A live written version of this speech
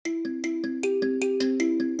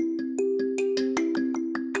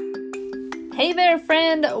Hey there,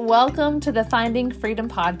 friend. Welcome to the Finding Freedom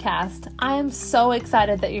podcast. I am so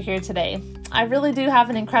excited that you're here today. I really do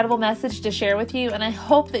have an incredible message to share with you, and I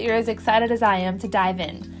hope that you're as excited as I am to dive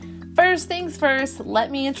in. First things first,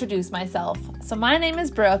 let me introduce myself. So my name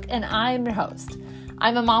is Brooke, and I am your host.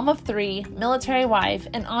 I'm a mom of 3, military wife,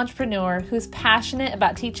 and entrepreneur who's passionate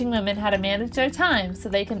about teaching women how to manage their time so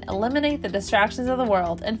they can eliminate the distractions of the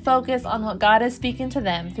world and focus on what God is speaking to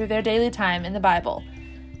them through their daily time in the Bible.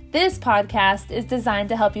 This podcast is designed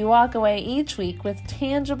to help you walk away each week with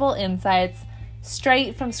tangible insights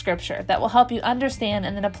straight from Scripture that will help you understand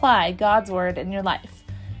and then apply God's Word in your life.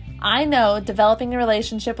 I know developing a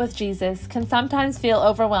relationship with Jesus can sometimes feel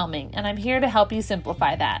overwhelming, and I'm here to help you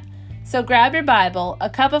simplify that. So grab your Bible, a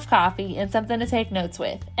cup of coffee, and something to take notes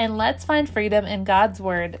with, and let's find freedom in God's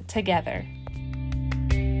Word together.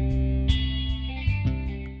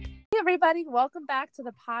 Hey everybody, welcome back to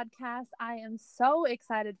the podcast. I am so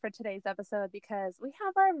excited for today's episode because we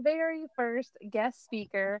have our very first guest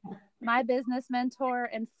speaker, my business mentor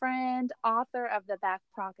and friend, author of the Back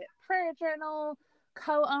Pocket Prayer Journal,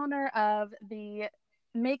 co-owner of the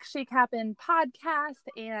Make Chic Happen podcast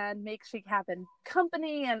and Make Chic Happen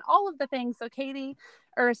company and all of the things. So Katy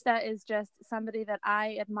Ursta is just somebody that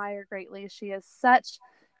I admire greatly. She has such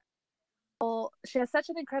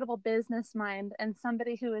an incredible business mind and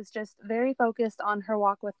somebody who is just very focused on her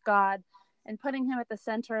walk with God and putting him at the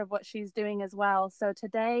center of what she's doing as well. So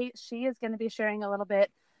today she is going to be sharing a little bit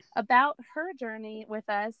about her journey with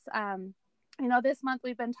us. This month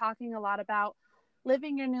we've been talking a lot about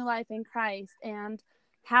living your new life in Christ and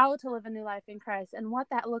how to live a new life in Christ and what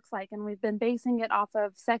that looks like. And we've been basing it off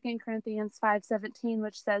of 2 Corinthians 5:17,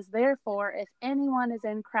 which says, "Therefore, if anyone is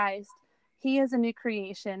in Christ, he is a new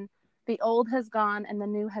creation. The old has gone and the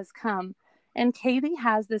new has come." And Katy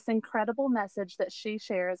has this incredible message that she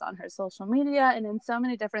shares on her social media and in so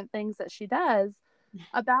many different things that she does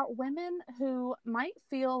about women who might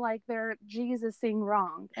feel like they're Jesus-ing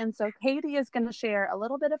wrong. And so Katy is going to share a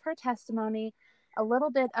little bit of her testimony, a little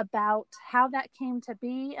bit about how that came to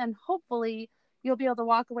be, and hopefully you'll be able to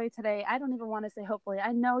walk away today. I don't even want to say hopefully.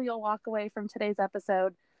 I know you'll walk away from today's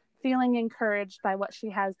episode feeling encouraged by what she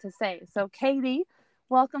has to say. So Katy,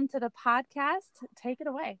 welcome to the podcast. Take it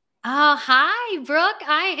away. Oh, hi, Brooke.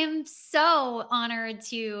 I am so honored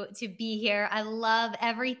to be here. I love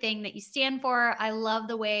everything that you stand for. I love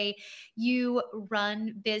the way you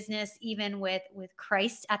run business, even with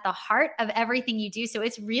Christ at the heart of everything you do. So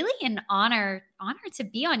it's really an honor to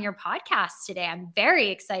be on your podcast today. I'm very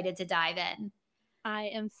excited to dive in. I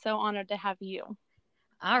am so honored to have you.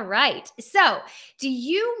 All right. So do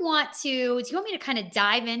you want me to kind of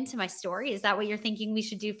dive into my story? Is that what you're thinking we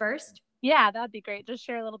should do first? Yeah, that'd be great. Just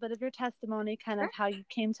share a little bit of your testimony, kind of how you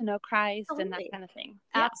came to know Christ and that kind of thing.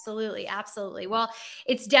 Yeah. Absolutely. Well,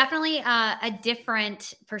 it's definitely a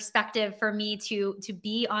different perspective for me to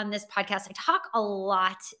be on this podcast. I talk a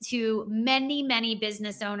lot to many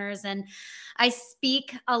business owners, and I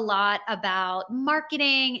speak a lot about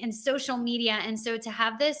marketing and social media. And so to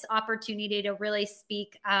have this opportunity to really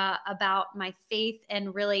speak about my faith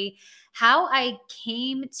and really how I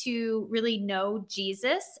came to really know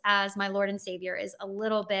Jesus as my Lord and Savior is a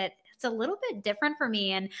little bit different for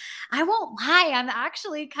me. And I won't lie, I'm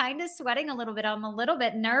actually kind of sweating a little bit. I'm a little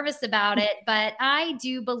bit nervous about it, but I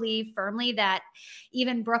do believe firmly that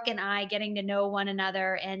even Brooke and I getting to know one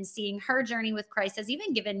another and seeing her journey with Christ has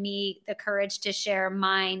even given me the courage to share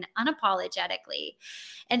mine unapologetically.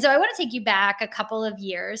 And so I want to take you back a couple of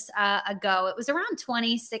years ago. It was around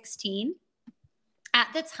 2016. At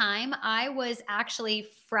the time, I was actually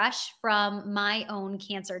fresh from my own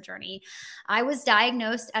cancer journey. I was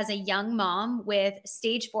diagnosed as a young mom with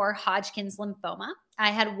stage 4 Hodgkin's lymphoma.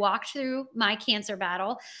 I had walked through my cancer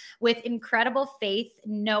battle with incredible faith,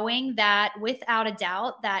 knowing that without a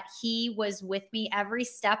doubt that he was with me every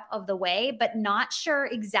step of the way, but not sure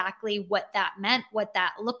exactly what that meant, what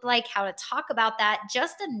that looked like, how to talk about that,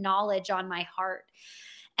 just a knowledge on my heart.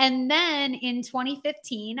 And then in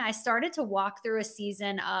 2015, I started to walk through a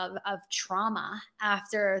season of trauma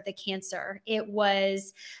after the cancer. It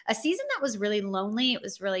was a season that was really lonely. It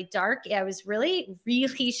was really dark. I was really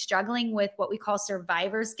struggling with what we call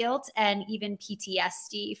survivor's guilt and even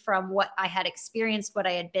PTSD from what I had experienced, what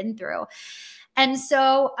I had been through. And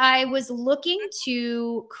so I was looking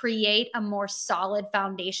to create a more solid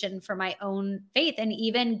foundation for my own faith and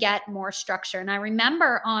even get more structure. And I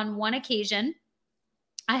remember on one occasion,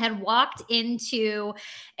 I had walked into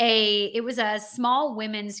it was a small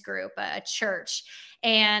women's group, a church,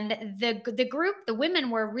 And the group, the women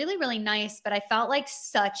were really, really nice, but I felt like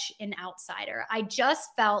such an outsider. I just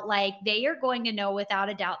felt like they are going to know without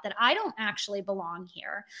a doubt that I don't actually belong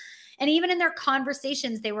here. And even in their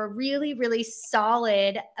conversations, they were really, really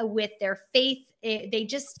solid with their faith. They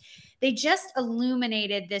just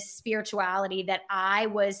illuminated this spirituality that I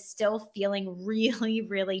was still feeling really,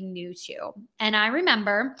 really new to. And I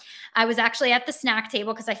remember I was actually at the snack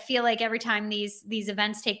table, because I feel like every time these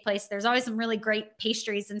events take place, there's always some really great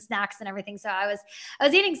pastries and snacks and everything. So I was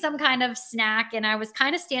eating some kind of snack, and I was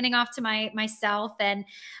kind of standing off to myself, and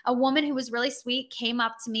a woman who was really sweet came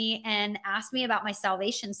up to me and asked me about my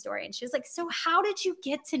salvation story. And she was like, "So how did you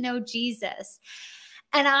get to know Jesus?"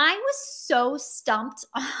 And I was so stumped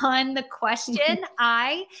on the question.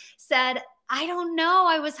 I said, "I don't know.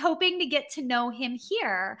 I was hoping to get to know him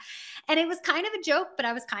here." And it was kind of a joke, but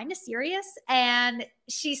I was kind of serious. And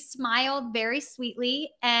she smiled very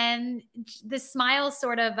sweetly. And the smile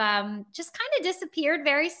sort of just kind of disappeared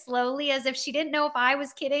very slowly, as if she didn't know if I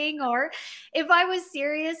was kidding or if I was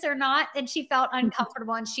serious or not. And she felt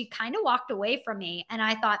uncomfortable, and she kind of walked away from me. And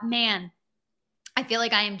I thought, man, I feel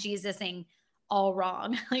like I am Jesusing all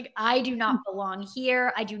wrong. Like, I do not belong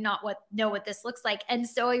here. I do not know what this looks like. And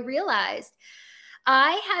so I realized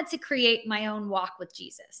I had to create my own walk with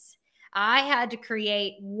Jesus. I had to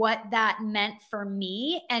create what that meant for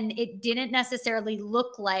me. And it didn't necessarily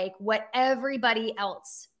look like what everybody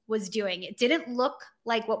else was doing. It didn't look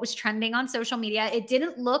like what was trending on social media. It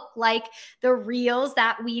didn't look like the reels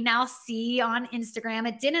that we now see on Instagram.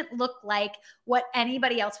 It didn't look like what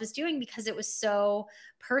anybody else was doing, because it was so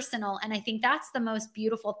personal. And I think that's the most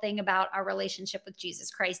beautiful thing about our relationship with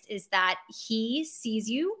Jesus Christ, is that he sees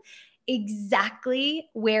you exactly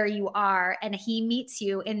where you are, and he meets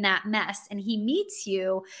you in that mess, and he meets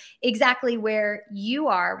you exactly where you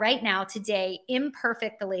are right now today,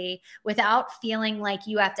 imperfectly, without feeling like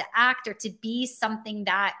you have to act or to be something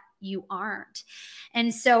that you aren't.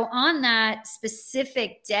 And so on that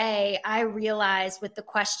specific day, I realized, with the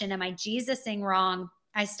question, am I Jesusing wrong?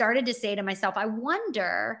 I started to say to myself, I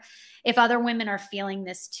wonder if other women are feeling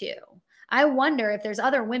this too. I wonder if there's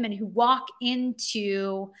other women who walk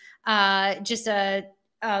into just a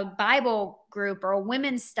Bible group or a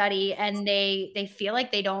women's study, and they feel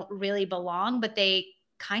like they don't really belong, but they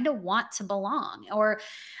kind of want to belong.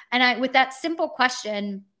 With that simple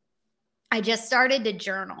question, I just started to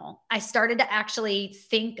journal. I started to actually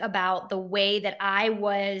think about the way that I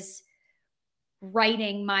was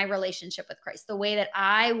writing my relationship with Christ, the way that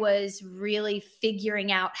I was really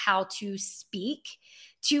figuring out how to speak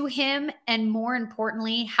to him, and more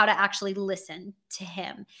importantly, how to actually listen to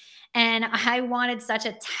him. And I wanted such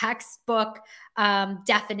a textbook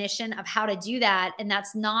definition of how to do that. And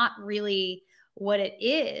that's not really what it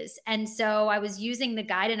is. And so I was using the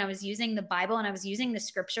guide, and I was using the Bible, and I was using the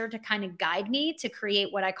scripture to kind of guide me to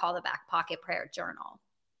create what I call the back pocket prayer journal.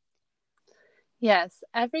 Yes,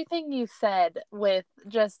 everything you said with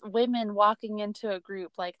just women walking into a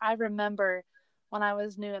group. Like, I remember when I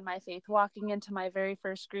was new in my faith, walking into my very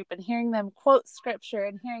first group and hearing them quote scripture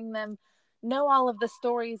and hearing them know all of the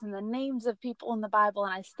stories and the names of people in the Bible.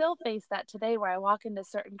 And I still face that today, where I walk into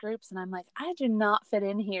certain groups and I'm like, I do not fit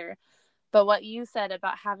in here. But what you said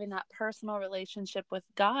about having that personal relationship with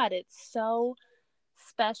God, it's so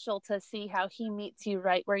special to see how he meets you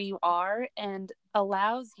right where you are and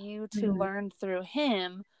allows you to learn through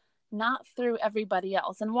him, not through everybody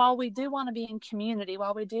else. And while we do want to be in community,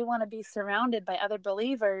 while we do want to be surrounded by other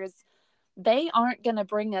believers, they aren't going to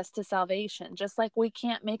bring us to salvation. Just like we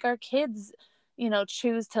can't make our kids,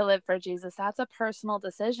 choose to live for Jesus. That's a personal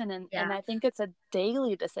decision. And I think it's a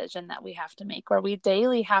daily decision that we have to make, where we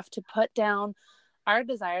daily have to put down our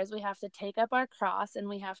desires. We have to take up our cross, and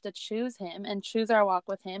we have to choose him and choose our walk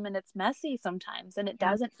with him. And it's messy sometimes, and it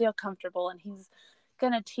doesn't feel comfortable. And he's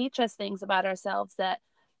going to teach us things about ourselves that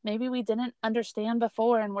maybe we didn't understand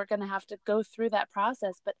before, and we're going to have to go through that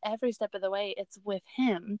process. But every step of the way, it's with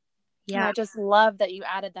him. And I just love that you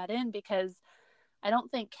added that in, because I don't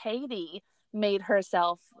think Katy made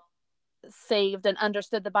herself saved and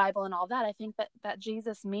understood the Bible and all that. I think that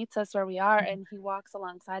Jesus meets us where we are, and he walks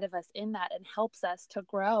alongside of us in that and helps us to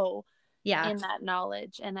grow in that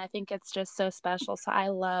knowledge. And I think it's just so special. So I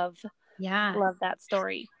love that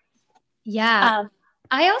story.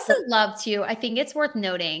 I also love to, I think it's worth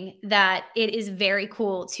noting that it is very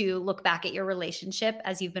cool to look back at your relationship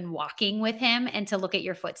as you've been walking with him, and to look at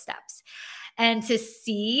your footsteps and to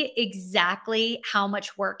see exactly how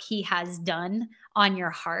much work he has done on your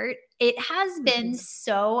heart. It has been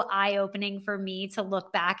so eye-opening for me to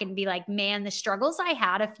look back and be like, man, the struggles I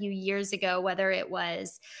had a few years ago, whether it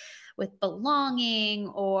was with belonging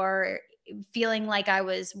or feeling like I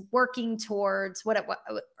was working towards what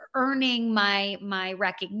earning my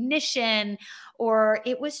recognition, or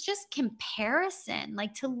it was just comparison.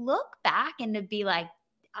 Like to look back and to be like,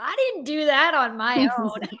 I didn't do that on my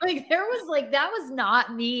own. Like there was like, that was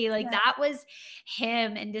not me. Like Yeah. that was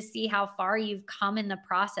him. And to see how far you've come in the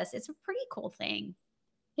process, it's a pretty cool thing.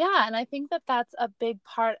 Yeah, and I think that that's a big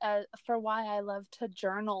part for why I love to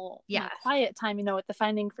journal Yeah. my quiet time, with the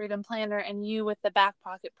Finding Freedom Planner, and you with the Back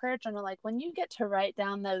Pocket Prayer Journal. Like when you get to write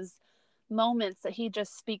down those moments that he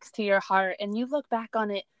just speaks to your heart and you look back on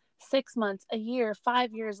it 6 months, a year,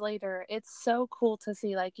 5 years later, it's so cool to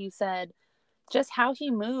see, like you said, just how he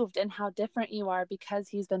moved and how different you are because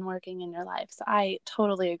he's been working in your life. So I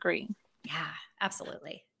totally agree. Yeah,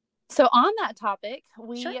 absolutely. So on that topic,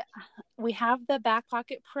 Sure. we have the Back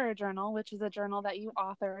Pocket Prayer Journal, which is a journal that you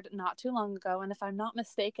authored not too long ago. And if I'm not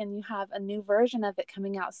mistaken, you have a new version of it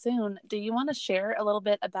coming out soon. Do you want to share a little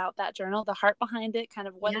bit about that journal, the heart behind it, kind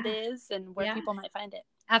of what it Yeah. is and where Yeah. people might find it?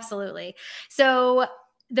 Absolutely. So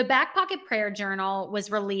the Back Pocket Prayer Journal was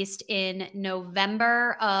released in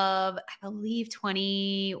November of, I believe,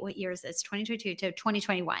 what year is this? 2022 to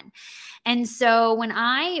 2021. And so when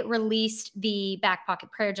I released the Back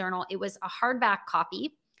Pocket Prayer Journal, it was a hardback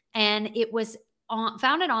copy, and it was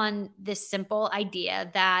founded on this simple idea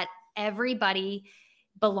that everybody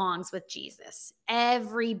belongs with Jesus.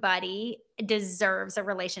 Everybody deserves a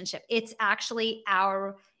relationship. It's actually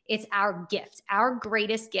it's our gift. Our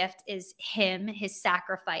greatest gift is him, his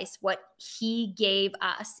sacrifice. What he gave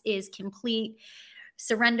us is complete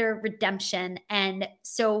surrender, redemption. And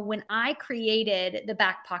so when I created the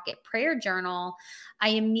Back Pocket Prayer Journal, I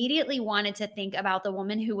immediately wanted to think about the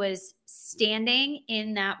woman who was standing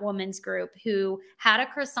in that woman's group, who had a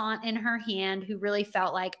croissant in her hand, who really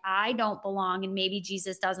felt like, I don't belong and maybe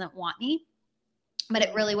Jesus doesn't want me. But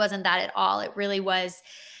it really wasn't that at all. It really was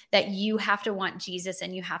that you have to want Jesus,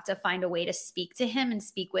 and you have to find a way to speak to him and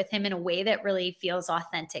speak with him in a way that really feels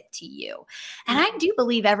authentic to you. And I do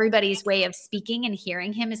believe everybody's way of speaking and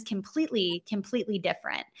hearing him is completely, completely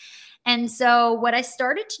different. And so what I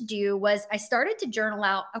started to do was I started to journal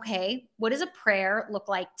out, okay, what does a prayer look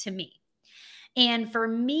like to me? And for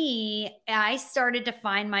me, I started to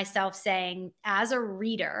find myself saying, as a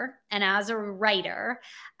reader and as a writer,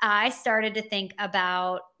 I started to think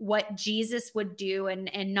about what Jesus would do,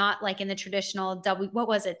 and not like in the traditional what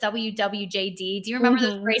was it? WWJD. Do you remember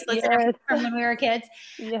those bracelets and everything Yes. from when we were kids?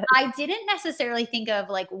 Yes. I didn't necessarily think of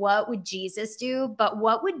like, what would Jesus do, but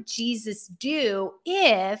what would Jesus do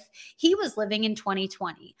if he was living in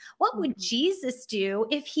 2020? What would Jesus do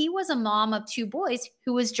if he was a mom of two boys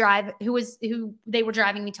who they were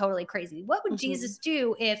driving me totally crazy? What would Jesus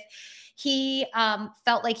do if he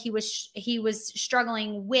felt like he was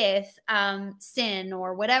struggling with sin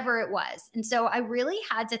or whatever it was? And so I really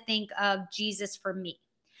had to think of Jesus for me.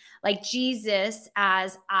 Like Jesus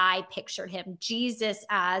as I pictured him, Jesus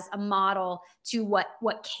as a model to what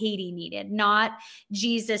Katy needed, not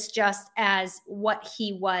Jesus just as what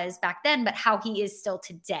he was back then, but how he is still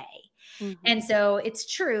today. And so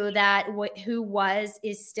it's true that who was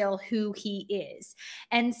is still who he is.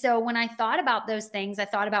 And so when I thought about those things, I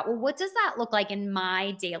thought about, well, what does that look like in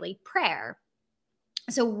my daily prayer?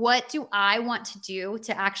 So what do I want to do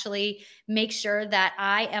to actually make sure that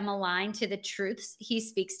I am aligned to the truths he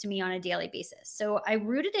speaks to me on a daily basis? So I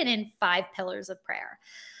rooted it in 5 pillars of prayer.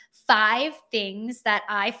 5 things that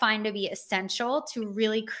I find to be essential to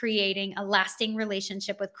really creating a lasting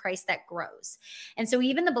relationship with Christ that grows. And so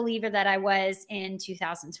even the believer that I was in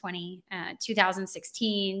 2020,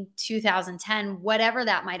 2016, 2010, whatever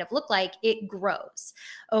that might have looked like, it grows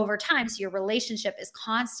over time. So your relationship is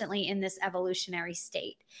constantly in this evolutionary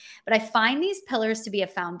state. But I find these pillars to be a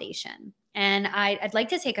foundation. And I'd like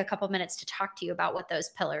to take a couple minutes to talk to you about what those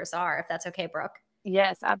pillars are, if that's okay, Brooke.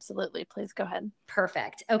 Yes, absolutely. Please go ahead.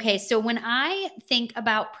 Perfect. Okay. So when I think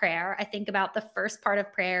about prayer, I think about the first part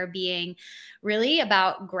of prayer being really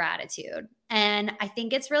about gratitude. And I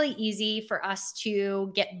think it's really easy for us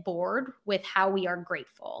to get bored with how we are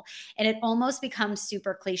grateful. And it almost becomes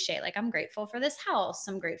super cliche. Like, I'm grateful for this house.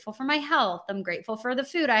 I'm grateful for my health. I'm grateful for the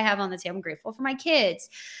food I have on the table. I'm grateful for my kids.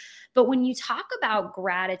 But when you talk about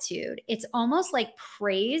gratitude, it's almost like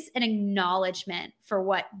praise and acknowledgement for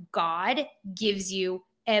what God gives you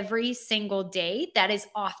every single day that is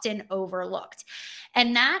often overlooked.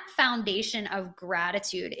 And that foundation of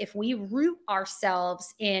gratitude, if we root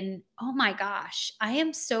ourselves in, oh my gosh, I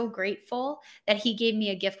am so grateful that he gave me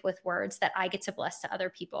a gift with words that I get to bless to other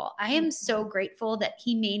people. I am so grateful that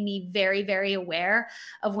he made me very, very aware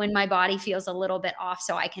of when my body feels a little bit off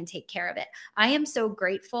so I can take care of it. I am so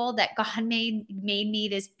grateful that God made me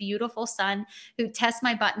this beautiful son who tests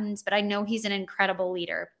my buttons, but I know he's an incredible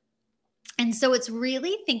leader. And so it's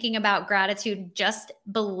really thinking about gratitude just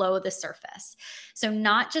below the surface. So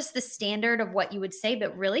not just the standard of what you would say,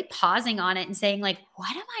 but really pausing on it and saying, like,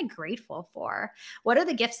 what am I grateful for? What are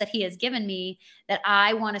the gifts that he has given me that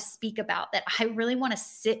I want to speak about, that I really want to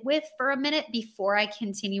sit with for a minute before I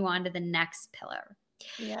continue on to the next pillar?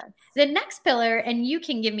 Yes. The next pillar, and you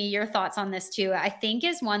can give me your thoughts on this too, I think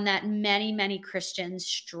is one that many, many Christians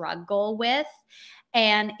struggle with.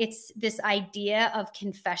 And it's this idea of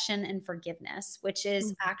confession and forgiveness, which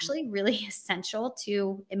is actually really essential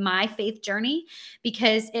to in my faith journey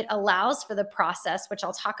because it allows for the process, which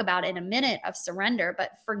I'll talk about in a minute, of surrender.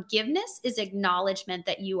 But forgiveness is acknowledgement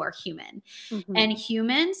that you are human. And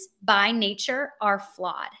humans by nature are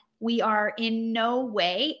flawed. We are in no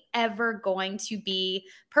way ever going to be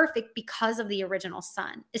perfect because of the original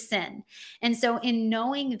sin. And so in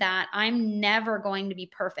knowing that I'm never going to be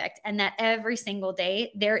perfect and that every single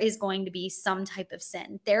day there is going to be some type of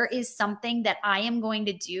sin, there is something that I am going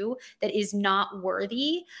to do that is not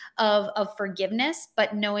worthy of forgiveness,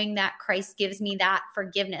 but knowing that Christ gives me that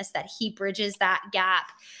forgiveness, that he bridges that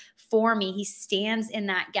gap for me. He stands in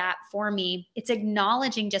that gap for me. It's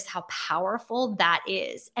acknowledging just how powerful that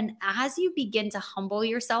is. And as you begin to humble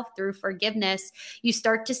yourself through forgiveness, you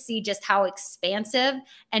start to see just how expansive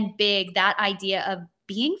and big that idea of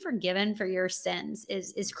being forgiven for your sins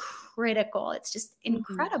is critical. It's just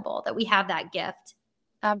incredible that we have that gift.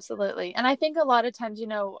 Absolutely. And I think a lot of times,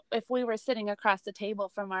 if we were sitting across the table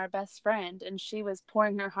from our best friend and she was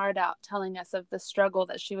pouring her heart out, telling us of the struggle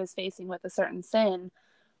that she was facing with a certain sin,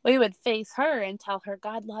 we would face her and tell her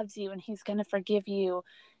God loves you and he's going to forgive you.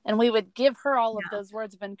 And we would give her all of those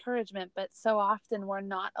words of encouragement. But so often we're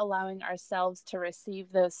not allowing ourselves to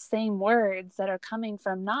receive those same words that are coming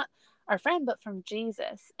from not our friend, but from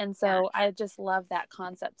Jesus. And so I just love that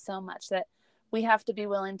concept so much, that we have to be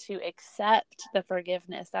willing to accept the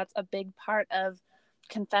forgiveness. That's a big part of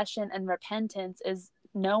confession and repentance, is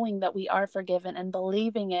knowing that we are forgiven and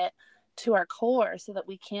believing it to our core so that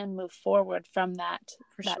we can move forward from that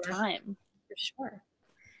time. For sure.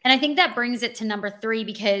 And I think that brings it to number 3,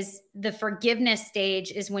 because the forgiveness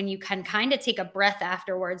stage is when you can kind of take a breath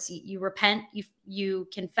afterwards. You repent, you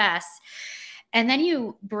confess, and then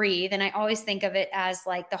you breathe. And I always think of it as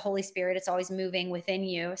like the Holy Spirit, it's always moving within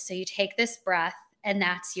you. So you take this breath, and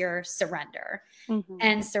that's your surrender.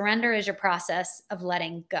 And surrender is your process of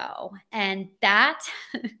letting go. And that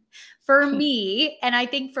for me, and I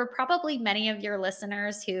think for probably many of your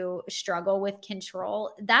listeners who struggle with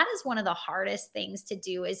control, that is one of the hardest things to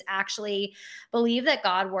do, is actually believe that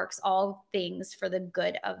God works all things for the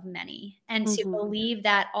good of many. And to believe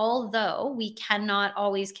that although we cannot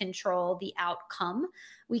always control the outcome,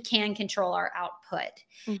 we can control our output.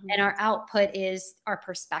 And our output is our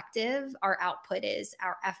perspective. Our output is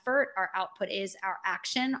our effort. Our output is our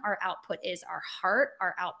action. Our output is our heart.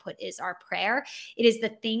 Our output is our prayer. It is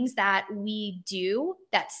the things that we do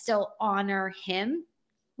that still honor him,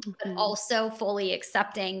 but also fully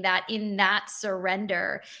accepting that in that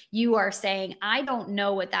surrender, you are saying, I don't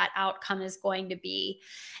know what that outcome is going to be.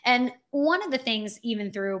 And one of the things,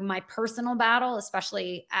 even through my personal battle,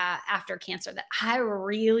 especially after cancer, that I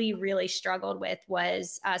really, really struggled with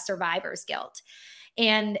was survivor's guilt.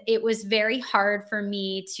 And it was very hard for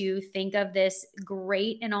me to think of this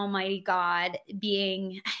great and almighty God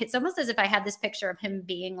being, it's almost as if I had this picture of him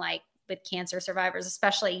being like, with cancer survivors,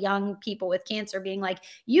 especially young people with cancer, being like,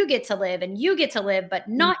 you get to live and you get to live, but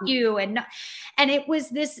not you. And it was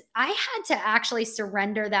this, I had to actually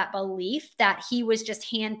surrender that belief that he was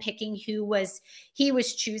just handpicking he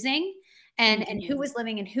was choosing and who was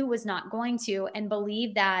living and who was not going to, and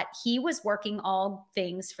believe that he was working all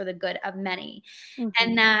things for the good of many.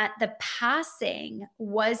 And that the passing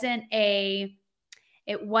wasn't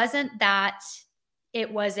that it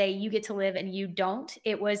was a you get to live and you don't.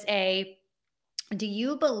 It was a, do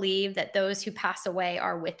you believe that those who pass away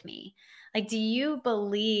are with me? Like, do you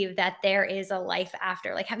believe that there is a life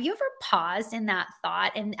after? Like, have you ever paused in that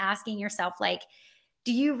thought and asking yourself, like,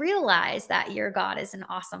 do you realize that your God is an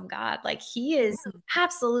awesome God? Like, he is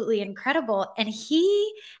absolutely incredible, and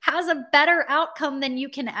he has a better outcome than you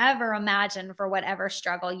can ever imagine for whatever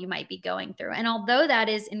struggle you might be going through. And although that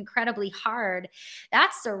is incredibly hard,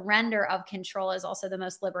 that surrender of control is also the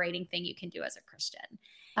most liberating thing you can do as a Christian.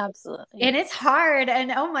 Absolutely. And it's hard. And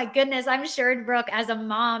oh my goodness, I'm sure, Brooke, as a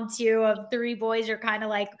mom too of 3 boys, you're kind of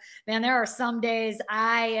like, man, there are some days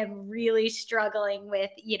I am really struggling with,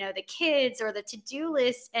 the kids or the to-do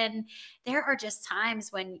list. And there are just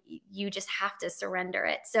times when you just have to surrender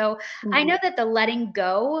it. So I know that the letting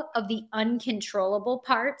go of the uncontrollable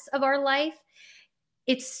parts of our life,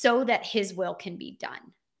 it's so that his will can be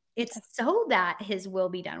done. It's so that his will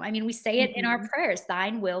be done. I mean, we say it in our prayers,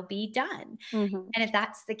 thine will be done. And if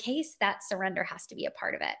that's the case, that surrender has to be a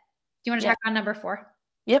part of it. Do you want to talk about number 4?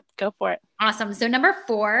 Yep, go for it. Awesome. So number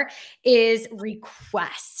 4 is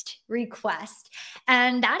request.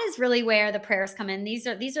 And that is really where the prayers come in. These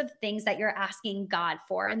are the things that you're asking God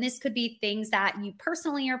for. And this could be things that you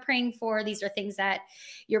personally are praying for. These are things that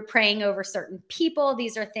you're praying over certain people.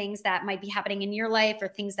 These are things that might be happening in your life, or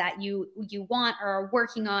things that you want or are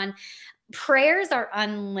working on. Prayers are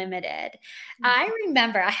unlimited. I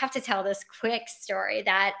remember, I have to tell this quick story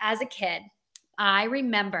that as a kid, I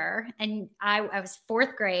remember, and I was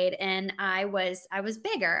 4th grade, and I was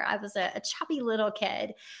bigger. I was a chubby little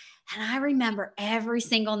kid. And I remember every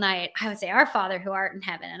single night I would say, "Our Father who art in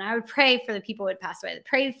heaven." And I would pray for the people who had passed away,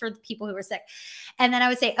 pray for the people who were sick. And then I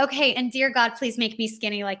would say, "Okay, and dear God, please make me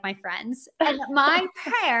skinny like my friends." And my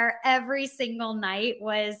prayer every single night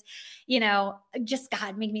was, just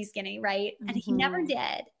God, make me skinny, right? And he never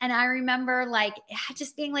did. And I remember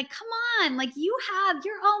just being like, come on, like you're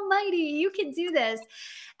almighty, you can do this.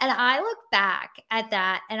 And I look back at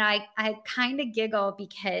that and I kind of giggle,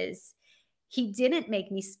 because he didn't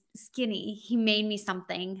make me skinny. He made me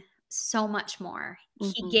something so much more.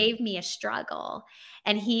 He gave me a struggle,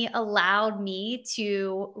 and he allowed me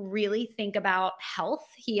to really think about health.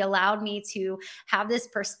 He allowed me to have this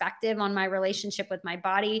perspective on my relationship with my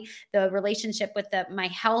body, the relationship with my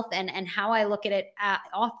health, and how I look at it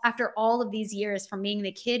after all of these years, from being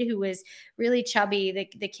the kid who was really chubby,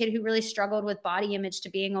 the kid who really struggled with body image, to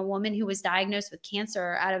being a woman who was diagnosed with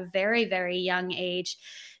cancer at a very, very young age,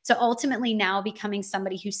 to ultimately now becoming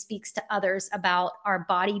somebody who speaks to others about our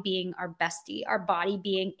body being our bestie, our body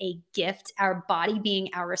being a gift, our body being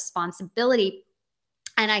our responsibility.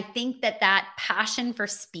 And I think that passion for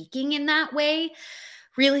speaking in that way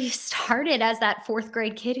really started as that 4th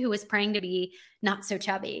grade kid who was praying to be not so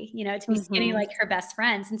chubby, to be skinny like her best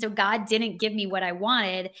friends. And so God didn't give me what I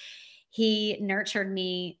wanted. He nurtured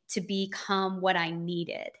me to become what I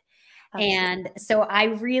needed. Absolutely. And so I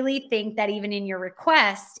really think that even in your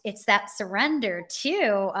request, it's that surrender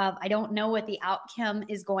too of, I don't know what the outcome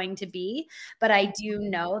is going to be, but I do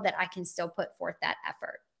know that I can still put forth that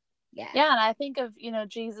effort. Yeah. Yeah. And I think of,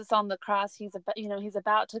 Jesus on the cross. He's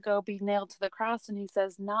about to go be nailed to the cross, and he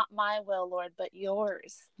says, "Not my will, Lord, but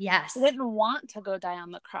yours." Yes. He didn't want to go die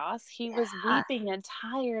on the cross. He was weeping and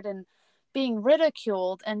tired and being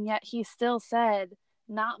ridiculed. And yet he still said,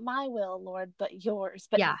 "Not my will, Lord, but yours."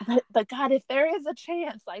 But God, if there is a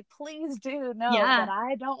chance, please do know that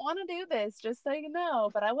I don't want to do this, just so you know,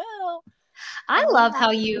 but I will. I love how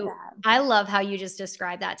you just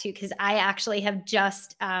described that too, because I actually have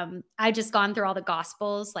just gone through all the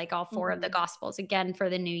gospels, like all 4 of the gospels again for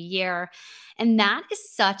the new year. And that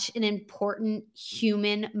is such an important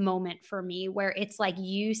human moment for me, where it's like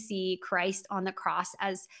you see Christ on the cross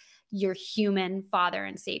as your human Father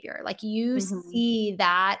and Savior. Like you see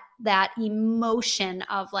that emotion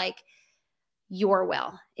of your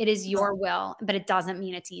will. It is your will, but it doesn't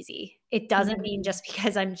mean it's easy. It doesn't mean just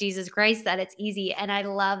because I'm Jesus Christ that it's easy. And I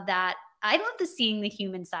love that. I love seeing the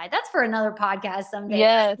human side. That's for another podcast someday.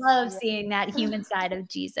 Yes. I love seeing that human side of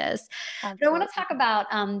Jesus. Absolutely. But I want to talk about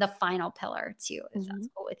the final pillar too, if that's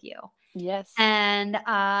cool with you. Yes. And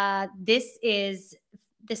this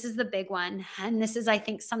is the big one. And this is, I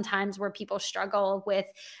think, sometimes where people struggle with,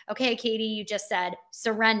 okay, Katy, you just said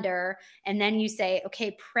surrender. And then you say,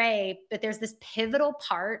 okay, pray. But there's this pivotal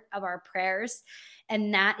part of our prayers.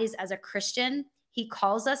 And that is, as a Christian, he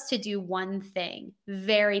calls us to do one thing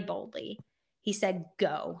very boldly. He said,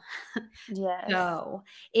 go. Yes. Go.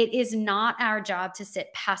 It is not our job to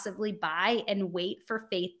sit passively by and wait for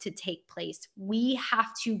faith to take place. We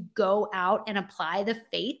have to go out and apply the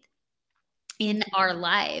faith in our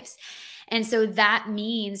lives. And so that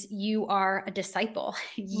means you are a disciple.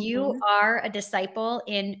 You are a disciple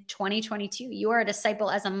in 2022. You are a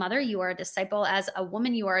disciple as a mother. You are a disciple as a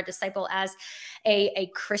woman. You are a disciple as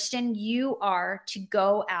a Christian. You are to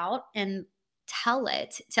go out and tell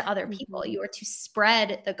it to other people. Mm-hmm. You are to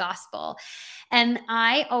spread the gospel. And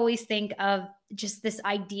I always think of just this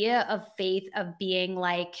idea of faith of being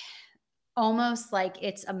like, almost like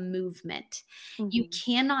it's a movement. You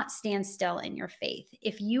Mm-hmm. cannot stand still in your faith.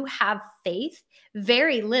 If you have faith,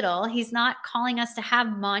 very little, he's not calling us to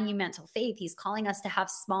have monumental faith. He's calling us to have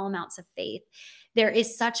small amounts of faith. There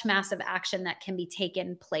is such massive action that can be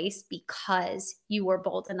taken place because you were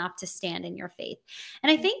bold enough to stand in your faith.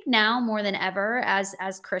 And I think now more than ever as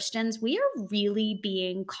Christians, we are really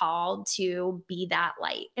being called to be that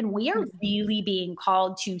light. And we are Mm-hmm. really being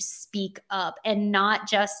called to speak up, and not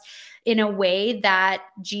just in a way that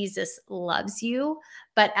Jesus loves you,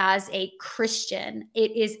 but as a Christian,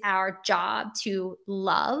 it is our job to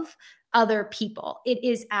love other people. It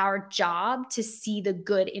is our job to see the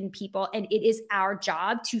good in people, and it is our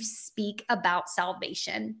job to speak about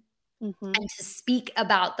salvation Mm-hmm. and to speak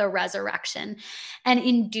about the resurrection. And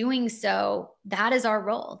in doing so, that is our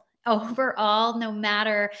role. Overall, no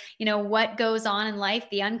matter, what goes on in life,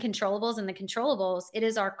 the uncontrollables and the controllables, it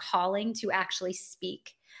is our calling to actually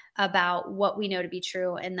speak about what we know to be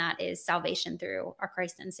true, and that is salvation through our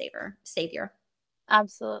Christ and Savior.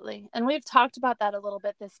 Absolutely. And we've talked about that a little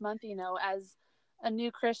bit this month, as a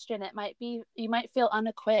new Christian, you might feel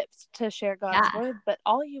unequipped to share God's Yeah. word, but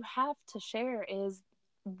all you have to share is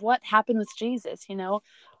what happened with Jesus.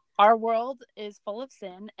 Our world is full of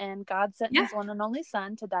sin, and God sent Yeah. his one and only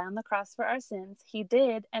son to die on the cross for our sins. He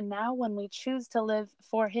did. And now when we choose to live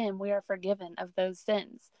for him, we are forgiven of those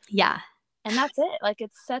sins. Yeah. And that's it. Like,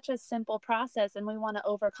 it's such a simple process, and we want to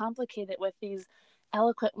overcomplicate it with these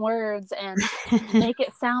eloquent words and make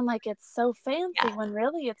it sound like it's so fancy, Yeah, when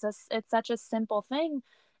really it's such a simple thing.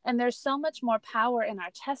 And there's so much more power in our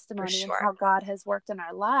for testimony and sure. how God has worked in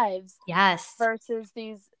our lives Yes. versus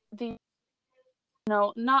these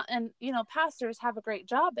not, and pastors have a great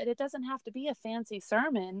job, but it doesn't have to be a fancy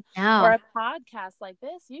sermon or No. a podcast like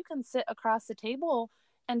this. You can sit across the table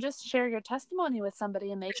and just share your testimony with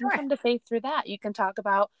somebody, and they For can sure. come to faith through that. You can talk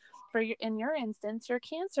about, in your instance, your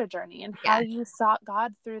cancer journey and how Yeah. you sought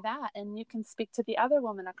God through that, and you can speak to the other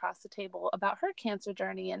woman across the table about her cancer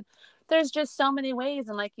journey. And there's just so many ways,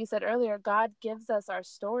 and like you said earlier, God gives us our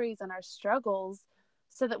stories and our struggles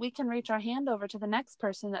so that we can reach our hand over to the next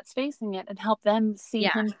person that's facing it and help them see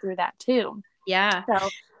Yeah. him through that too. Yeah. So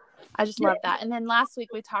I just love that. And then last week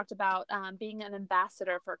we talked about being an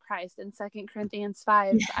ambassador for Christ in 2 Corinthians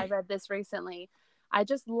 5. I read this recently. I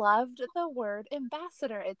just loved the word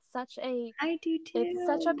ambassador. I do It's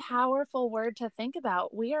such a too. powerful word to think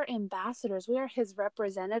about. We are ambassadors. We are his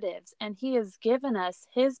representatives, and he has given us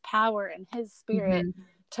his power and his spirit Mhm.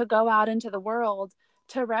 to go out into the world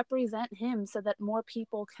to represent him so that more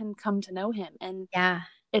people can come to know him. And Yeah.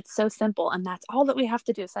 it's so simple, and that's all that we have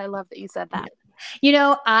to do. So I love that you said Yeah.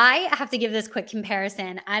 that. I have to give this quick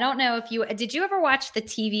comparison. I don't know if did you ever watch the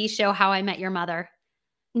TV show How I Met Your Mother?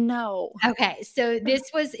 No. Okay, so this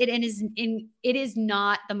was it, and it is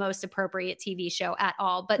not the most appropriate TV show at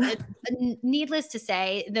all. But needless to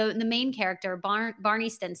say, the main character Barney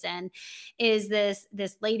Stinson is this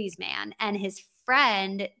ladies' man, and his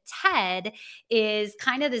friend Ted is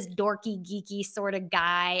kind of this dorky, geeky sort of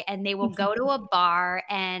guy, and they will go to a bar,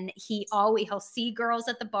 and he'll see girls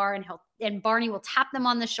at the bar, and Barney will tap them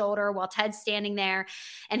on the shoulder while Ted's standing there,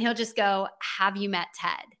 and he'll just go, "Have you met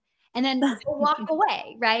Ted?" And then he'll walk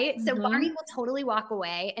away, right? So Mm-hmm. Barney will totally walk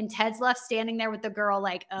away, and Ted's left standing there with the girl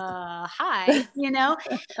like, hi, you know?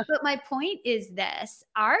 But my point is this,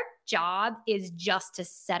 our job is just to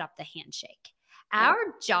set up the handshake. Yep. Our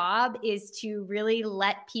job is to really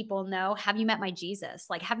let people know, have you met my Jesus?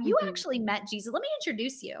 Like, have you Mm-hmm. actually met Jesus? Let me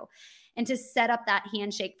introduce you. And to set up that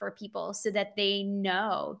handshake for people so that they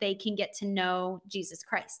know they can get to know Jesus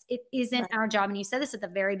Christ. It isn't Right. our job. And you said this at the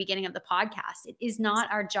very beginning of the podcast. It is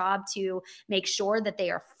not our job to make sure that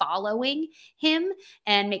they are following him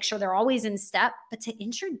and make sure they're always in step, but to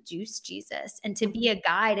introduce Jesus and to be a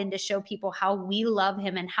guide and to show people how we love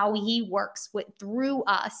him and how he works through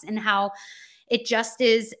us, and how it just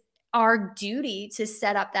is our duty to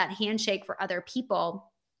set up that handshake for other people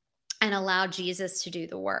and allow Jesus to do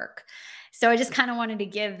the work. So I just kind of wanted to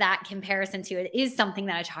give that comparison to it. It is something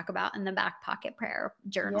that I talk about in the back pocket prayer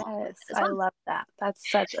journal Yes, as I well. love that. That's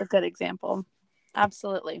such a good example.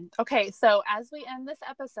 Absolutely. Okay, so as we end this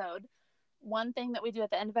episode, one thing that we do at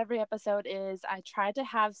the end of every episode is I try to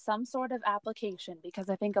have some sort of application, because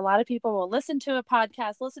I think a lot of people will listen to a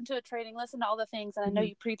podcast, listen to a training, listen to all the things. And I know Mhm.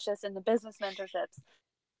 you preach this in the business mentorships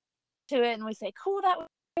to it, and we say, cool, that was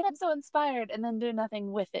great, I'm so inspired, and then do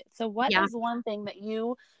nothing with it. So what Yeah. is one thing that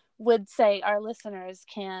you would say our listeners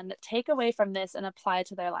can take away from this and apply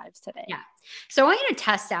to their lives today? Yeah. So I want you to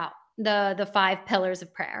test out the 5 pillars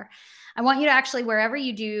of prayer. I want you to actually, wherever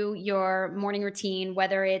you do your morning routine,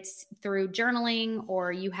 whether it's through journaling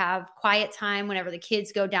or you have quiet time whenever the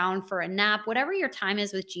kids go down for a nap, whatever your time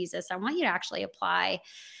is with Jesus, I want you to actually apply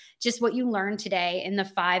just what you learned today in the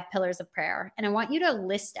 5 pillars of prayer. And I want you to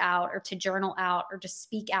list out or to journal out or just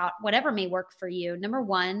speak out, whatever may work for you. Number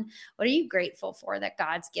 1, what are you grateful for that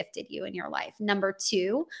God's gifted you in your life? Number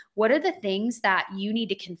 2, what are the things that you need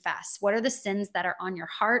to confess? What are the sins that are on your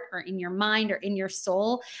heart or in your mind or in your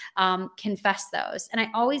soul? Confess those. And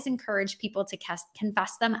I always encourage people to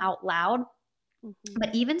confess them out loud.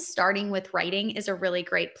 But even starting with writing is a really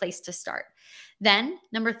great place to start. Then,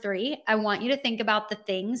 number 3, I want you to think about the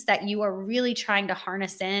things that you are really trying to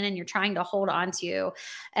harness in and you're trying to hold on to,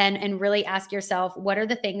 and really ask yourself, what are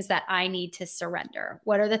the things that I need to surrender?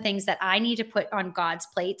 What are the things that I need to put on God's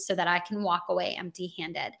plate so that I can walk away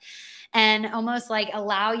empty-handed? And almost like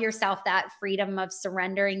allow yourself that freedom of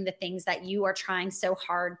surrendering the things that you are trying so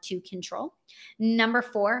hard to control. Number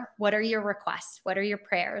 4, what are your requests? What are your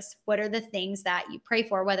prayers? What are the things that you pray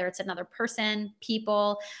for, whether it's another person,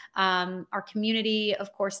 people, our community,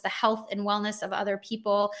 of course, the health and wellness of other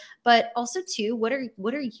people, but also too, what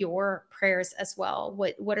are your prayers as well?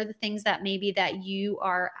 What are the things that maybe that you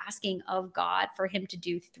are asking of God for him to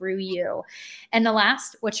do through you? And the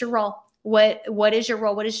last, what's your role? What is your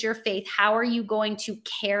role? What is your faith? How are you going to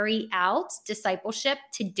carry out discipleship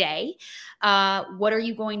today? What are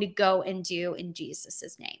you going to go and do in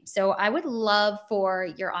Jesus's name? So I would love for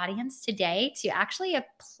your audience today to actually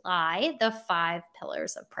apply the 5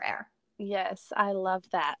 pillars of prayer. Yes, I love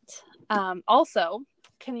that. Also,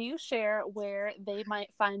 can you share where they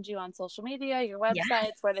might find you on social media, your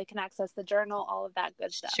websites, where they can access the journal, all of that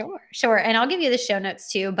good stuff? Sure. And I'll give you the show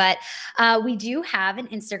notes too, but we do have an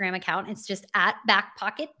Instagram account. It's just at Back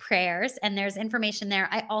Pocket Prayers, and there's information there.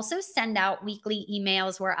 I also send out weekly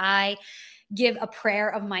emails where I give a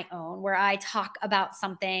prayer of my own, where I talk about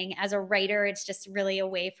something. As a writer, it's just really a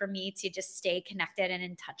way for me to just stay connected and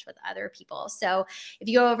in touch with other people. So if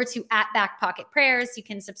you go over to at Back Pocket Prayers, you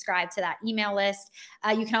can subscribe to that email list.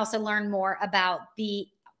 You can also learn more about the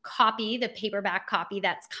paperback copy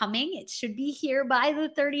that's coming. It should be here by the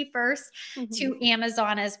 31st to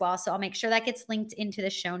Amazon as well. So I'll make sure that gets linked into the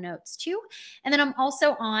show notes too. And then I'm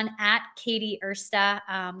also on at Katy Ursta,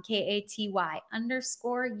 Katy__Ursta.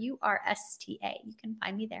 You can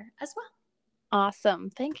find me there as well. Awesome.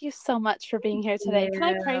 Thank you so much for being here today. Can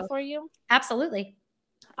I pray for you? Absolutely.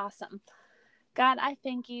 Awesome. God, I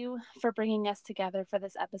thank you for bringing us together for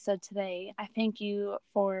this episode today. I thank you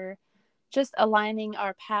for just aligning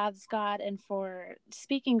our paths, God, and for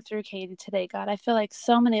speaking through Katy today, God. I feel like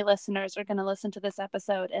so many listeners are going to listen to this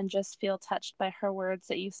episode and just feel touched by her words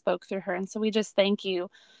that you spoke through her. And so we just thank you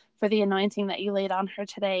for the anointing that you laid on her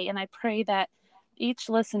today. And I pray that each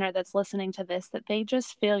listener that's listening to this, that they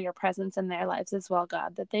just feel your presence in their lives as well,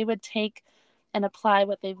 God, that they would take and apply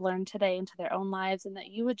what they've learned today into their own lives, and that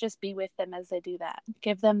you would just be with them as they do that.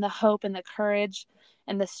 Give them the hope and the courage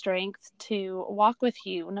and the strength to walk with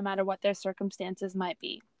you no matter what their circumstances might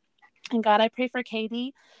be. And God, I pray for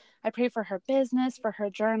Katy. I pray for her business, for her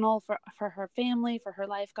journal, for her family, for her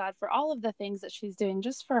life, God, for all of the things that she's doing,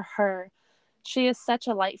 just for her. She is such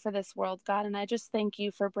a light for this world, God, and I just thank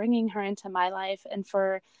you for bringing her into my life and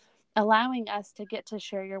for allowing us to get to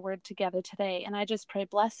share your word together today. And I just pray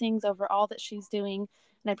blessings over all that she's doing.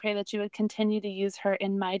 And I pray that you would continue to use her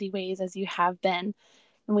in mighty ways as you have been.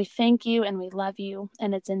 And we thank you and we love you.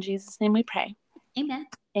 And it's in Jesus' name we pray. Amen.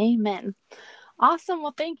 Amen. Awesome.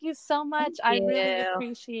 Well, thank you so much. I really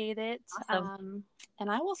appreciate it. Awesome. And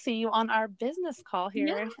I will see you on our business call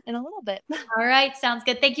here in a little bit. All right. Sounds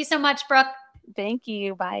good. Thank you so much, Brooke. Thank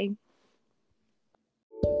you. Bye.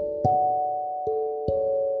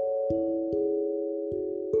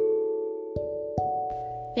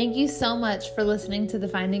 Thank you so much for listening to the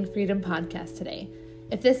Finding Freedom podcast today.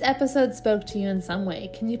 If this episode spoke to you in some way,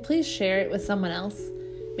 can you please share it with someone else?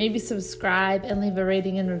 Maybe subscribe and leave a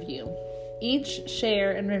rating and review. Each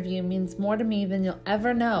share and review means more to me than you'll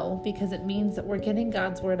ever know, because it means that we're getting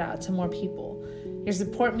God's word out to more people. Your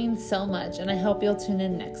support means so much, and I hope you'll tune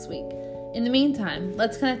in next week. In the meantime,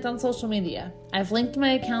 let's connect on social media. I've linked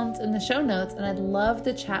my accounts in the show notes, and I'd love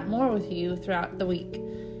to chat more with you throughout the week.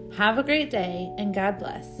 Have a great day, and God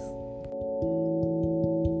bless.